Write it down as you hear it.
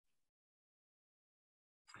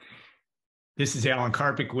This is Alan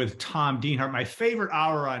Karpick with Tom Dienhart. My favorite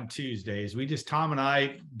hour on Tuesdays. Tom and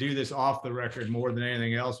I do this off the record more than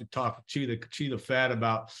anything else. We talk, chew the fat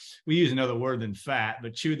about, we use another word than fat,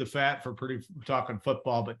 but chew the fat for Purdue talking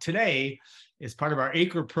football. But today, as part of our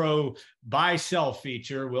Acre Pro buy sell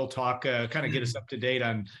feature, we'll talk, kind of get us up to date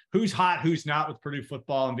on who's hot, who's not with Purdue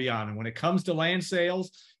football and beyond. And when it comes to land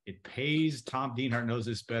sales, it pays. Tom Dienhart knows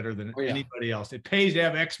this better than anybody else. It pays to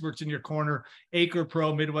have experts in your corner. Acre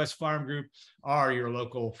Pro Midwest Farm Group are your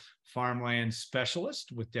local farmland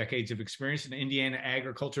specialist with decades of experience in Indiana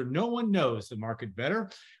agriculture. No one knows the market better.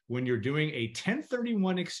 When you're doing a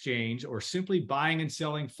 1031 exchange or simply buying and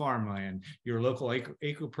selling farmland, your local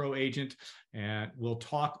Acre Pro agent and we'll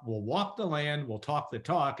walk the land, we'll talk the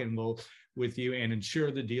talk, and we'll with you and ensure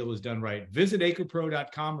the deal is done right. Visit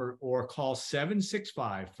acrepro.com or call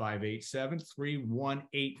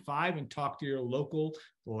 765-587-3185 and talk to your local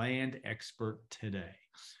land expert today.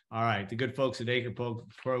 All right, the good folks at Acre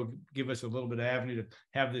Pro give us a little bit of avenue to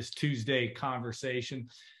have this Tuesday conversation.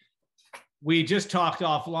 We just talked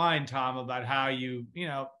offline, Tom, about how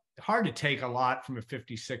hard to take a lot from a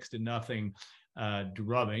 56-0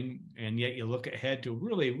 drubbing, and yet you look ahead to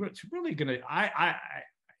it's really going to, I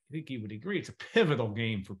think you would agree, it's a pivotal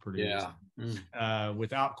game for Purdue. Yeah.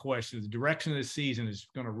 Without question. The direction of the season is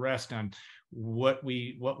going to rest on what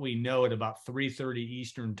we know at about 3:30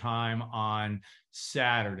 Eastern time on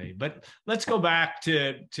Saturday. But let's go back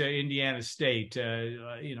to Indiana State.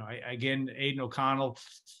 Again, Aidan O'Connell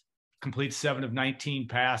completes 7 of 19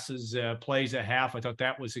 passes, plays a half. I thought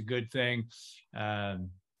that was a good thing.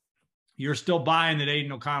 You're still buying that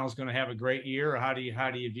Aidan O'Connell is going to have a great year, or how do you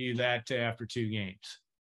view that after 2 games?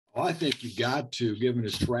 Well, I think you got to, given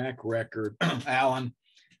his track record, Alan,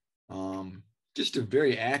 just a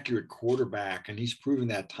very accurate quarterback, and he's proven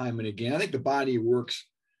that time and again. I think the body works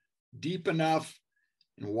deep enough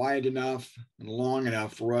and wide enough and long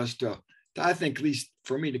enough for us to I think, at least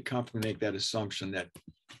for me to comfortably make that assumption that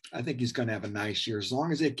I think he's going to have a nice year, as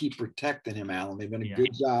long as they keep protecting him, Alan. They've done a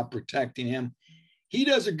good job protecting him. He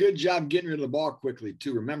does a good job getting rid of the ball quickly,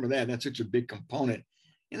 too. Remember that. That's such a big component.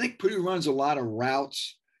 And I think Purdue runs a lot of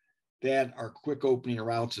routes that are quick opening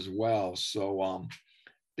routes as well. So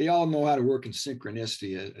they all know how to work in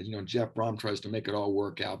synchronicity. Jeff Brom tries to make it all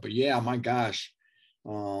work out. But, yeah, my gosh,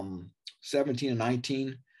 17 and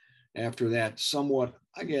 19 after that somewhat,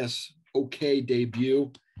 I guess, okay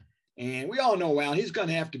debut. And we all know, Alan, he's going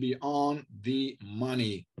to have to be on the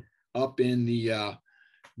money up in the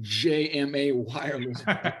JMA Wireless.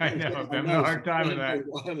 I know, I'm having a hard time with that.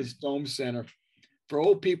 Wireless Dome Center. For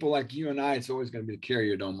old people like you and I, it's always going to be the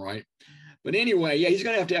Carrier Dome, right? But anyway, yeah, he's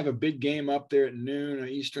going to have a big game up there at noon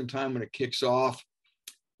Eastern time when it kicks off.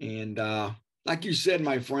 And like you said,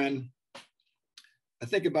 my friend, I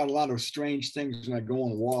think about a lot of strange things when I go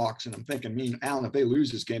on walks, and I'm thinking, Alan, if they lose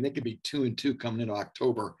this game, they could be 2-2 coming into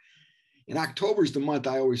October. And October is the month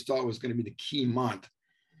I always thought was going to be the key month.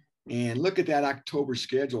 And look at that October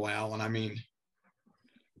schedule, Alan.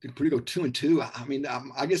 Could Purdue go 2-2?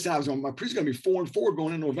 I guess my Purdue's going to be 4-4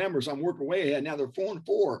 going in November, so I'm working way ahead. Now they're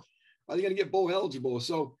 4-4. Are they going to get bowl eligible?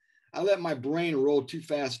 So I let my brain roll too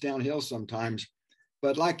fast downhill sometimes.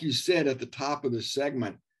 But like you said at the top of the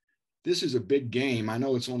segment, this is a big game. I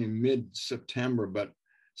know it's only mid-September, but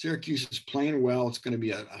Syracuse is playing well. It's going to be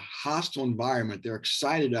a hostile environment. They're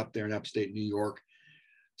excited up there in upstate New York.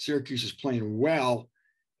 Syracuse is playing well.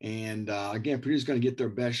 And again, Purdue's going to get their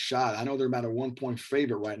best shot. I know they're about a 1-point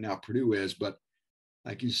favorite right now, Purdue is, but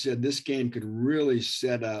like you said, this game could really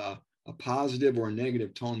set a positive or a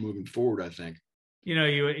negative tone moving forward, I think.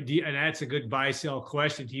 And that's a good buy-sell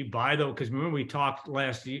question. Do you buy, though? Because remember we talked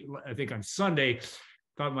last, I think on Sunday,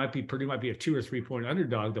 thought Purdue might be a 2 or 3 point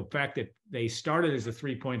underdog. The fact that they started as a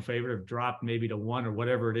 3-point favorite, have dropped maybe to 1 or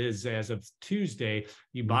whatever it is as of Tuesday.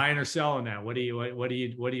 You buying or selling that? What do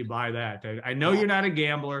you buy that? I know you're not a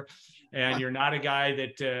gambler, and you're not a guy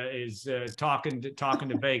that is talking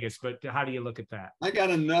to Vegas. But how do you look at that? I got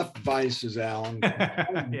enough vices, Alan.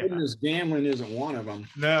 Goodness, gambling isn't one of them.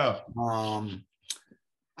 No.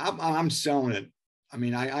 I'm selling it.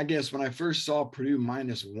 I guess when I first saw Purdue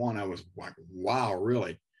 -1, I was like, wow,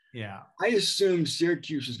 really? Yeah. I assumed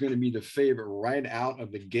Syracuse was going to be the favorite right out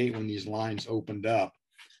of the gate when these lines opened up.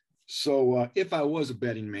 So if I was a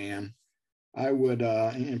betting man, I would,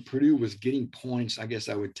 and Purdue was getting points, I guess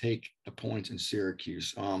I would take the points in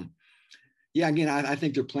Syracuse. Again, I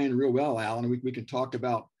think they're playing real well, Alan. We can talk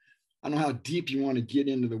about, I don't know how deep you want to get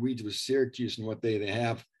into the weeds with Syracuse and what they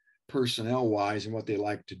have personnel-wise and what they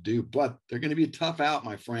like to do, but they're going to be a tough out,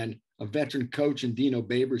 my friend. A veteran coach in Dino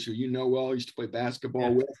Babers, who used to play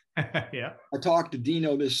basketball with. Yeah. I talked to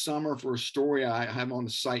Dino this summer for a story I have on the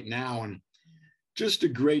site now, and just a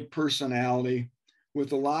great personality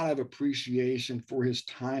with a lot of appreciation for his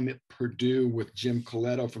time at Purdue with Jim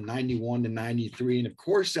Coletto from 91 to 93. And of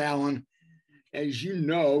course, Alan, as you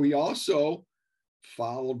know, he also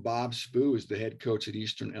followed Bob Spoo as the head coach at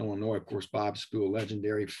Eastern Illinois. Of course, Bob Spoo, a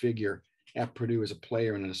legendary figure at Purdue as a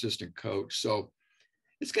player and an assistant coach. So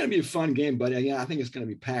it's going to be a fun game, but yeah, I think it's going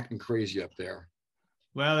to be packed and crazy up there.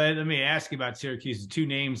 Well, let me ask you about Syracuse. The two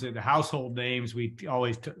names, the household names we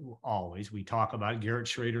always we talk about: Garrett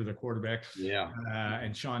Schrader, the quarterback,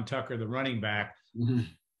 and Sean Tucker, the running back. Mm-hmm.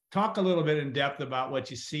 Talk a little bit in depth about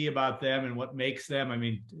what you see about them and what makes them. I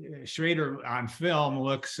mean, Schrader on film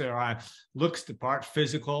looks the part,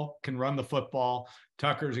 physical, can run the football.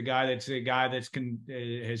 Tucker's a guy that's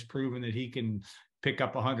has proven that he can pick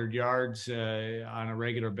up 100 yards on a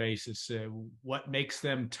regular basis. What makes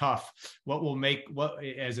them tough? What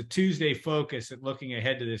as a Tuesday focus at looking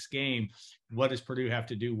ahead to this game, what does Purdue have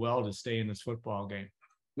to do well to stay in this football game?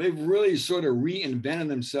 They've really sort of reinvented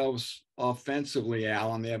themselves offensively,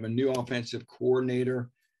 Alan. They have a new offensive coordinator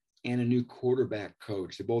and a new quarterback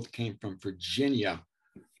coach. They both came from Virginia.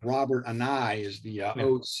 Robert Anai is the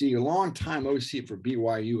OC, a long-time OC for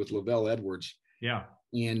BYU with Lavelle Edwards. Yeah.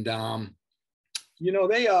 And,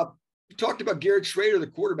 they talked about Garrett Schrader, the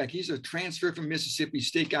quarterback. He's a transfer from Mississippi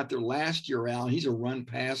State, got there last year, Alan. He's a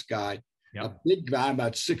run-pass guy, a big guy,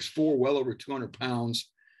 about 6'4", well over 200 pounds.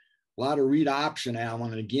 A lot of read option,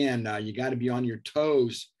 Alan. And again, you got to be on your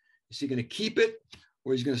toes. Is he going to keep it,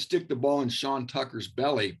 or is he going to stick the ball in Sean Tucker's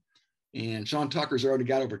belly? And Sean Tucker's already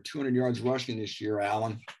got over 200 yards rushing this year,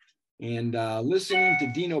 Alan. And listening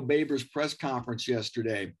to Dino Babers' press conference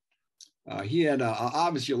yesterday, he had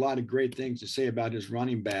obviously a lot of great things to say about his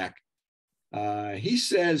running back. He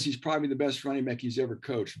says he's probably the best running back he's ever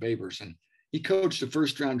coached, Babers. And he coached a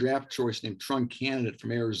first-round draft choice named Trung Candidate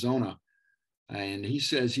from Arizona. And he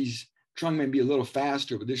says Trung may be a little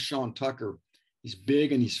faster, but this Sean Tucker, he's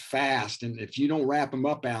big and he's fast. And if you don't wrap him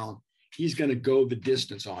up, Alan, he's going to go the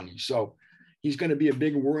distance on you. So he's going to be a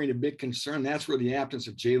big worry and a big concern. That's where the absence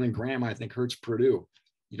of Jalen Graham, I think, hurts Purdue.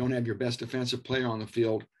 You don't have your best defensive player on the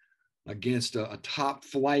field against a top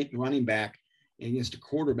flight running back and against a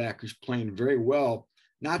quarterback who's playing very well,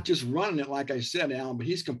 not just running it, like I said, Alan, but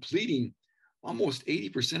he's completing almost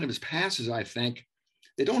 80% of his passes, I think.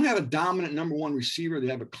 They don't have a dominant number one receiver. They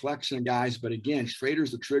have a collection of guys. But again,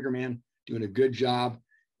 Schrader's the trigger man, doing a good job.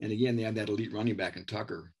 And again, they have that elite running back in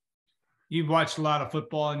Tucker. You've watched a lot of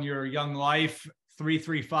football in your young life.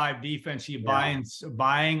 3-3-5 defense. You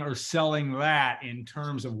buying or selling that in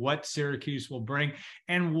terms of what Syracuse will bring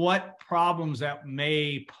and what problems that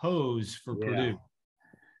may pose for Purdue?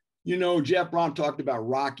 Jeff Braun talked about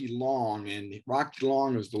Rocky Long, and Rocky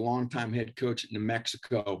Long was the longtime head coach at New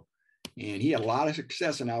Mexico. And he had a lot of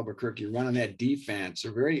success in Albuquerque running that defense,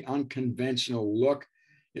 a very unconventional look.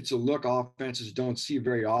 It's a look offenses don't see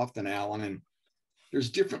very often, Alan. And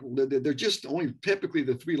there's they're just only typically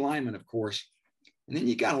the three linemen, of course. And then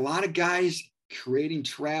you got a lot of guys creating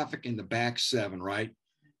traffic in the back seven, right?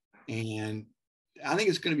 And I think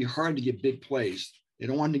it's going to be hard to get big plays. They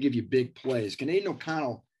don't want to give you big plays. Can Aidan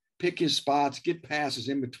O'Connell pick his spots, get passes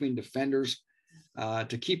in between defenders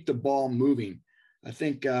to keep the ball moving? I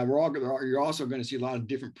think you're also going to see a lot of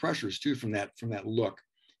different pressures too from that look.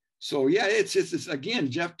 So yeah, it's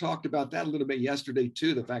again, Jeff talked about that a little bit yesterday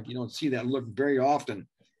too. The fact you don't see that look very often.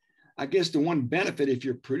 I guess the one benefit if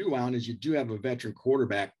you're Purdue, Alan, is you do have a veteran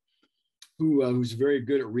quarterback who's very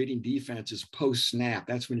good at reading defenses post snap.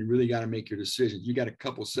 That's when you really got to make your decisions. You got a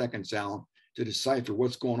couple seconds, Alan, to decipher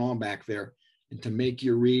what's going on back there and to make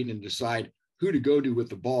your read and decide who to go to with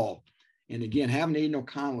the ball. And again, having Aidan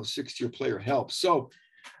O'Connell, a sixth-year player, helps. So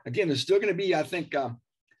again, there's still going to be, I think,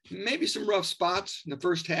 maybe some rough spots in the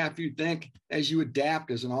first half, you'd think, as you adapt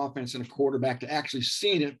as an offense and a quarterback to actually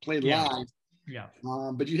seeing it played live. Yeah.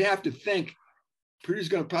 But you'd have to think Purdue's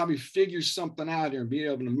going to probably figure something out here and be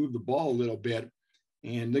able to move the ball a little bit.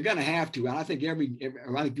 And they're going to have to. And I think I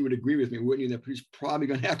think you would agree with me, wouldn't you, that Purdue's probably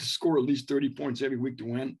going to have to score at least 30 points every week to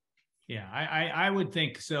win. Yeah, I would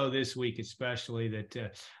think so this week, especially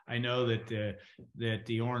that I know that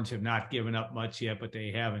the Orange have not given up much yet, but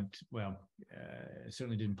they haven't. Well,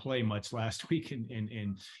 certainly didn't play much last week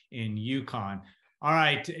in UConn. All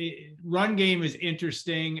right, run game is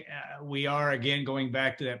interesting. We are again going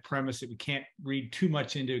back to that premise that we can't read too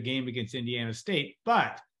much into a game against Indiana State,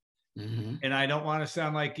 but. Mm-hmm. And I don't want to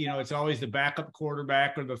sound like, it's always the backup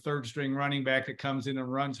quarterback or the third string running back that comes in and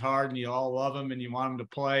runs hard and you all love him and you want him to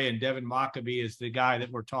play. And Devin Mockabee is the guy that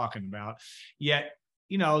we're talking about. Yet,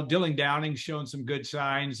 Dylan Downing's shown some good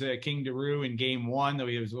signs. King DeRue in game one, though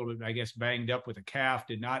he was a little bit, I guess, banged up with a calf,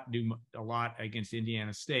 did not do a lot against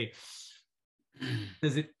Indiana State.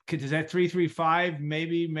 Does that 3-3-5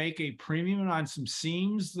 maybe make a premium on some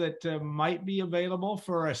seams that might be available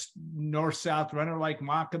for a north-south runner like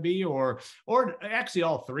Maccabee, or actually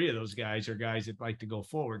all three of those guys are guys that like to go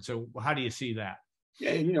forward? So how do you see that?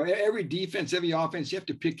 Yeah, you know, every defense, every offense, you have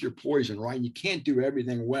to pick your poison, right? You can't do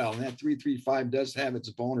everything well. And that 3-3-5 does have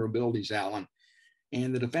its vulnerabilities, Alan.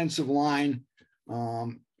 And the defensive line,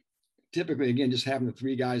 typically, again, just having the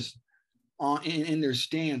three guys in their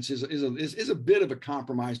stance is a bit of a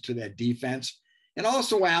compromise to that defense. And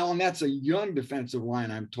also, Alan, that's a young defensive line,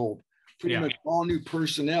 I'm told. Pretty much all new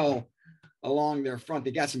personnel along their front.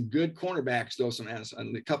 They got some good cornerbacks, though,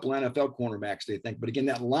 a couple NFL cornerbacks, they think. But again,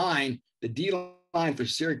 that line, the D line for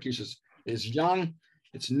Syracuse is young.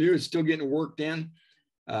 It's new. It's still getting worked in.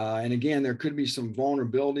 And again, there could be some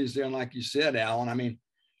vulnerabilities there. And like you said, Alan, I mean,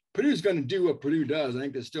 Purdue's going to do what Purdue does. I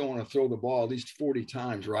think they still want to throw the ball at least 40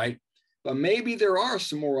 times, right? But maybe there are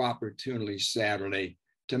some more opportunities Saturday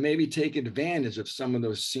to maybe take advantage of some of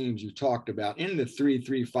those seams you talked about in the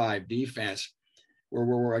 3-3-5 defense,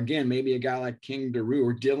 where again, maybe a guy like King Daru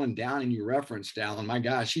or Dylan Downing you referenced, Alan. My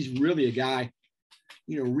gosh, he's really a guy,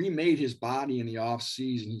 you know, remade his body in the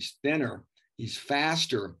offseason. He's thinner, he's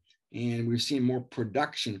faster, and we've seen more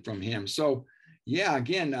production from him. So, yeah,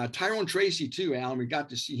 again, Tyrone Tracy too, Alan. We got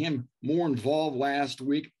to see him more involved last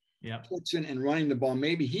week. Yeah, pitching and running the ball.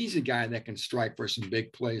 Maybe he's a guy that can strike for some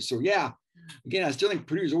big plays. So yeah, again, I still think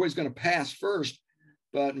Purdue's always going to pass first,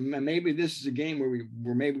 but maybe this is a game where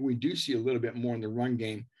maybe we do see a little bit more in the run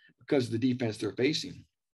game because of the defense they're facing.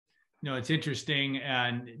 No, it's interesting,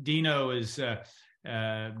 and Dino is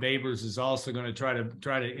Babers is also going to try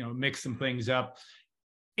to mix some things up.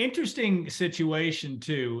 Interesting situation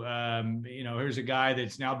too. Here's a guy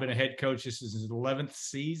that's now been a head coach. This is his 11th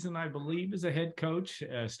season, I believe, as a head coach,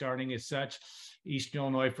 starting as such. Eastern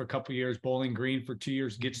Illinois for a couple of years, Bowling Green for 2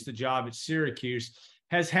 years, gets the job at Syracuse.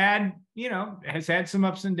 Has had some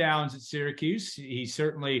ups and downs at Syracuse. He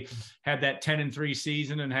certainly had that 10-3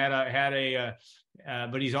 season and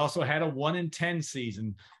but he's also had a 1-10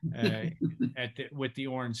 season with the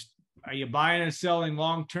Orange. Are you buying and selling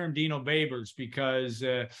long-term Dino Babers? Because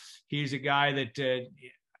he's a guy that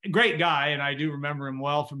great guy, and I do remember him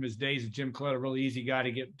well from his days at Jim Collette, a really easy guy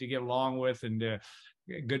to get along with, and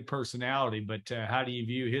good personality. But how do you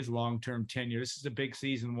view his long-term tenure? This is a big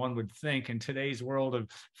season, one would think, in today's world of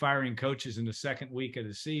firing coaches in the second week of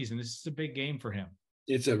the season. This is a big game for him.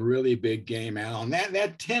 It's a really big game, Alan.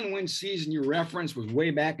 That 10-win season you referenced was way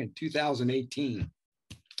back in 2018.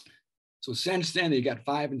 So since then, they got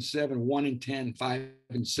 5-7, 1-10,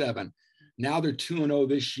 5-7. Now they're 2-0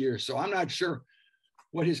 this year. So I'm not sure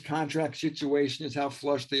what his contract situation is, how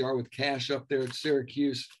flush they are with cash up there at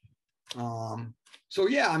Syracuse. So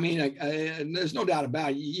yeah, I mean, there's no doubt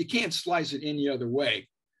about it. You can't slice it any other way.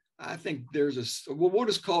 I think there's we'll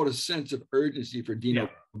just call it a sense of urgency for Dino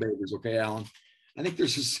Babers. Okay, Alan. I think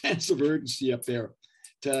there's a sense of urgency up there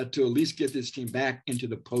to at least get this team back into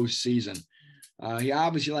the postseason. He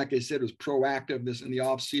obviously, like I said, was proactive in the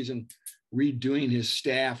offseason, redoing his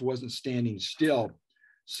staff, wasn't standing still.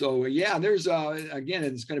 So, yeah, there's, again,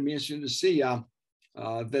 it's going to be interesting to see.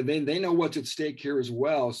 They know what's at stake here as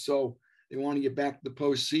well. So they want to get back to the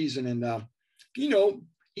postseason. And,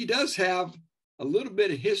 he does have a little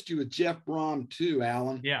bit of history with Jeff Brom too,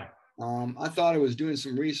 Alan. Yeah. I thought I was doing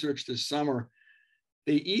some research this summer.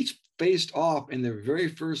 They each faced off in their very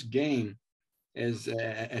first game as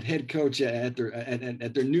at head coach at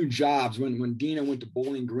their new jobs when Dino went to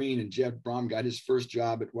Bowling Green and Jeff Brom got his first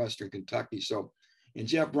job at Western Kentucky. So, and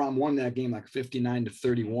Jeff Brom won that game like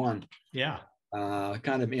 59-31. Yeah.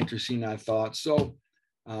 Kind of interesting, I thought. So,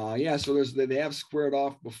 so they have squared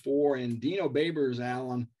off before. And Dino Babers,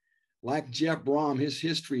 Alan, like Jeff Brom, his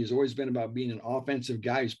history has always been about being an offensive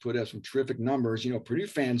guy who's put up some terrific numbers. Purdue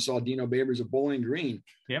fans saw Dino Babers at Bowling Green.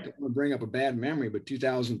 Yep. Don't want to bring up a bad memory, but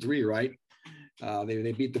 2003, right?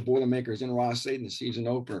 They beat the Boilermakers in Ross-Ade in the season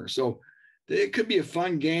opener. So it could be a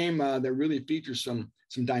fun game that really features some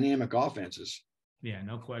dynamic offenses. Yeah,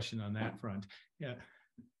 no question on that front. Yeah.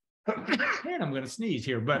 And I'm going to sneeze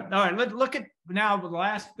here, but all right, let's look at now the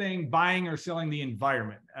last thing: buying or selling the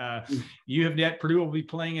environment. Purdue will be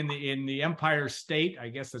playing in the Empire State. I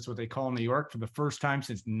guess that's what they call New York for the first time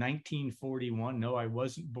since 1941. No, I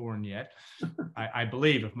wasn't born yet. I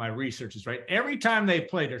believe, if my research is right. Every time they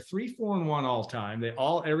played, they're 3-4-1 all time.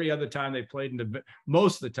 Every other time they played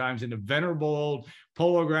most of the times in the venerable old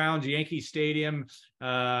Polo Grounds, Yankee Stadium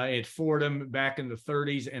at Fordham back in the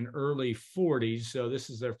 30s and early 40s. So this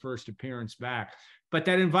is their first appearance back. But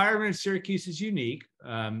that environment in Syracuse is unique.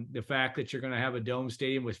 The fact that you're going to have a dome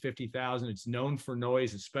stadium with 50,000, it's known for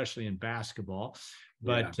noise, especially in basketball.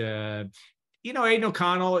 But Aidan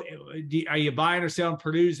O'Connell, are you buying or selling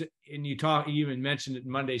Purdue's? And you even mentioned it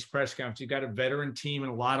in Monday's press conference. You've got a veteran team in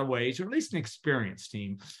a lot of ways, or at least an experienced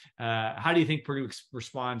team. How do you think Purdue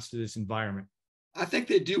responds to this environment? I think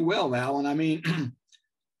they do well, Alan. I mean,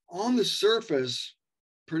 on the surface,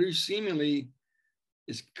 Purdue seemingly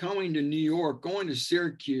is going to New York, going to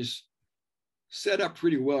Syracuse, set up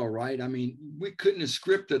pretty well, right? I mean, we couldn't have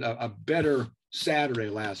scripted a better Saturday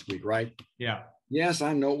last week, right? Yeah. Yes,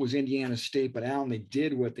 I know it was Indiana State, but Alan, they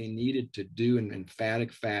did what they needed to do in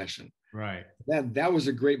emphatic fashion. Right. That was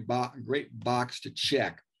a great box to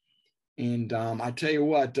check. And I tell you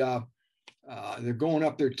what, they're going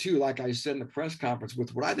up there too, like I said in the press conference,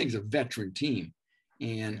 with what I think is a veteran team.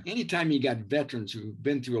 And anytime you got veterans who've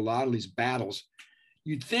been through a lot of these battles,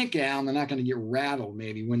 you'd think, Alan, they're not going to get rattled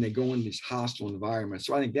maybe when they go into these hostile environments.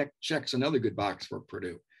 So I think that checks another good box for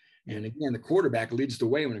Purdue. And again, the quarterback leads the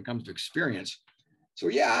way when it comes to experience. So,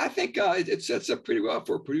 yeah, I think it sets up pretty well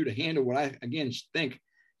for Purdue to handle what I, again, think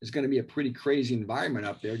is going to be a pretty crazy environment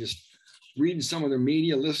up there. Just reading some of their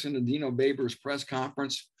media, listening to Dino Babers' press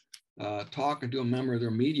conference, talking to a member of their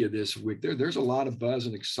media this week. There's a lot of buzz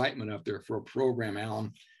and excitement up there for a program,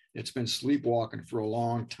 Alan. It's been sleepwalking for a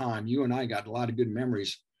long time. You and I got a lot of good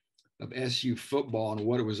memories of SU football and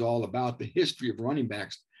what it was all about, the history of running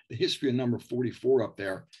backs, the history of number 44 up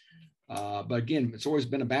there. But again, it's always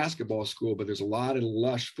been a basketball school, but there's a lot of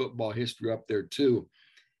lush football history up there too.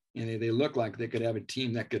 And they look like they could have a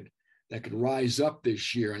team that could rise up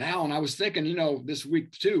this year. And Alan, I was thinking, this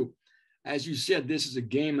week too, as you said, this is a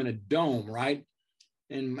game in a dome, right?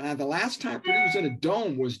 And the last time Purdue was in a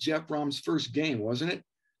dome was Jeff Brom's first game, wasn't it?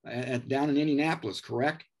 Down in Indianapolis,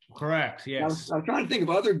 correct? Correct. Yes. I'm trying to think of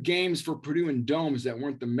other games for Purdue in domes that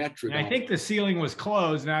weren't the Metrodome. I think the ceiling was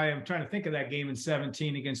closed. Now I'm trying to think of that game in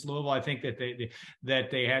 2017 against Louisville. I think that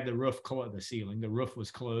they had the roof the ceiling. The roof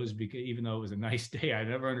was closed because even though it was a nice day, I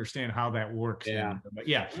never understand how that works. Yeah. But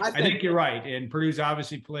yeah, I think you're right. And Purdue's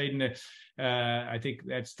obviously played in the. I think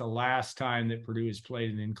that's the last time that Purdue has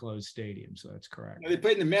played in an enclosed stadium. So that's correct. They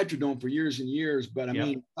played in the Metrodome for years and years, but I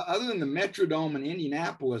mean, other than the Metrodome in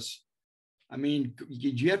Indianapolis. I mean,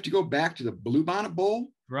 did you have to go back to the Bluebonnet Bowl?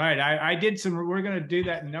 Right. I did we're going to do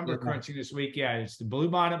that number crunching this week. Yeah, it's the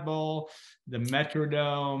Bluebonnet Bowl, the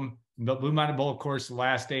Metrodome, the Bluebonnet Bowl, of course, the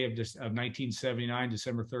last day of 1979,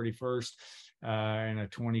 December 31st, and a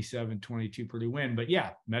 27-22 Purdue win. But yeah,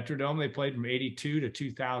 Metrodome, they played from 82 to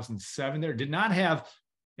 2007 there.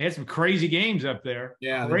 They had some crazy games up there.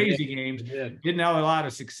 Yeah, crazy games. Didn't have a lot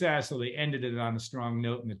of success, so they ended it on a strong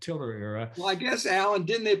note in the Tiller era. Well, I guess, Alan,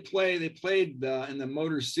 didn't they play? They played in the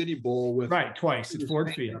Motor City Bowl with twice at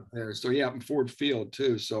Ford Field. There. So yeah, in Ford Field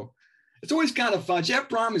too. So it's always kind of fun. Jeff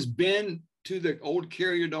Brom has been to the old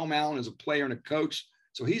Carrier Dome, Alan, as a player and a coach,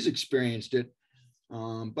 so he's experienced it.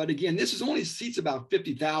 But again, this is only seats about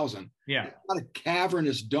 50,000. Yeah, it's not a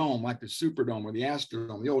cavernous dome like the Superdome or the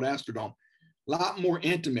Astrodome, the old Astrodome. A lot more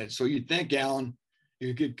intimate. So you'd think, Alan,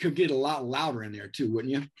 you could get a lot louder in there too,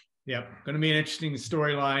 wouldn't you? Yep. Going to be an interesting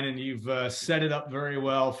storyline, and you've set it up very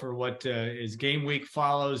well for what is game week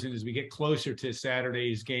follows. And as we get closer to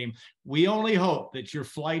Saturday's game, we only hope that your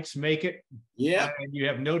flights make it. Yeah. And you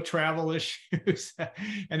have no travel issues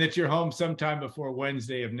and that you're home sometime before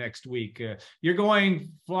Wednesday of next week. You're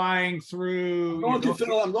flying through. I'm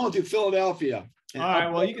going to Philadelphia. All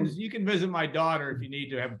right. Well, you can visit my daughter if you need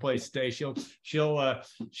to have a place to stay. She'll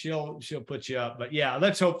put you up. But yeah,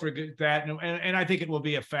 let's hope for that. And I think it will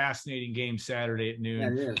be a fascinating game Saturday at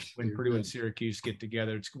noon when Purdue and Syracuse get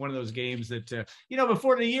together. It's one of those games that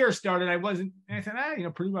before the year started, I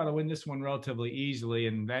thought Purdue ought to win this one relatively easily,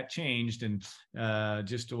 and that changed. And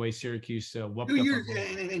just the way Syracuse whooped 2 years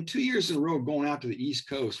and 2 years in a row going out to the East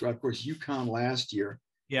Coast, right? Of course, UConn last year.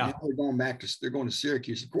 Yeah, now they're going to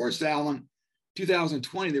Syracuse. Of course, Alan.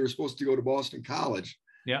 2020, they were supposed to go to Boston College.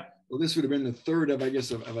 Yeah. Well, this would have been the third of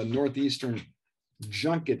a Northeastern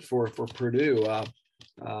junket for Purdue.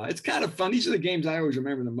 It's kind of fun. These are the games I always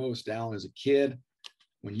remember the most, Alan, as a kid,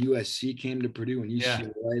 when USC came to Purdue and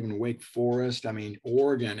UCLA and Wake Forest. I mean,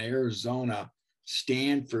 Oregon, Arizona,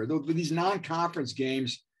 Stanford. These non-conference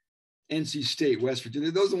games, NC State, West Virginia,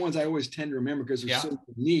 those are the ones I always tend to remember because they're so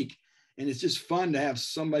unique. And it's just fun to have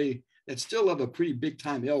somebody that's still of a pretty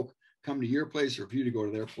big-time ilk come to your place or for you to go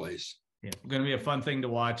to their place. Yeah, going to be a fun thing to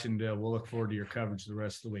watch, and we'll look forward to your coverage the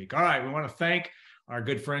rest of the week. All right, we want to thank our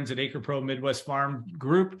good friends at Acre Pro Midwest Farm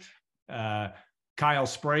Group, Kyle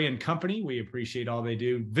Spray and Company. We appreciate all they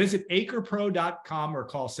do. Visit acrepro.com or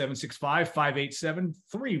call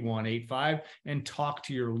 765-587-3185 and talk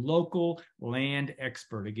to your local land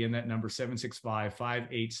expert. Again, that number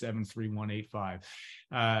 765-587-3185.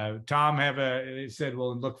 Tom, said,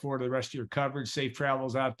 we'll look forward to the rest of your coverage. Safe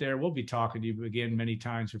travels out there. We'll be talking to you again many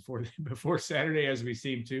times before Saturday, as we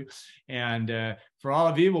seem to. And for all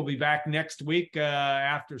of you, we'll be back next week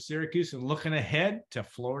after Syracuse and looking ahead to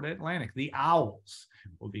Florida Atlantic. The Owls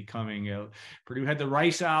will be coming. Purdue had the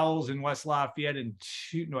Rice Owls in West Lafayette in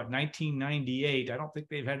 1998. I don't think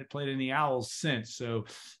they've had it played in the Owls since. So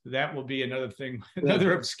that will be another thing,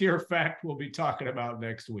 another obscure fact we'll be talking about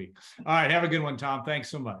next week. All right. Have a good one, Tom. Thanks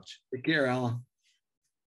so much. Take care, Alan.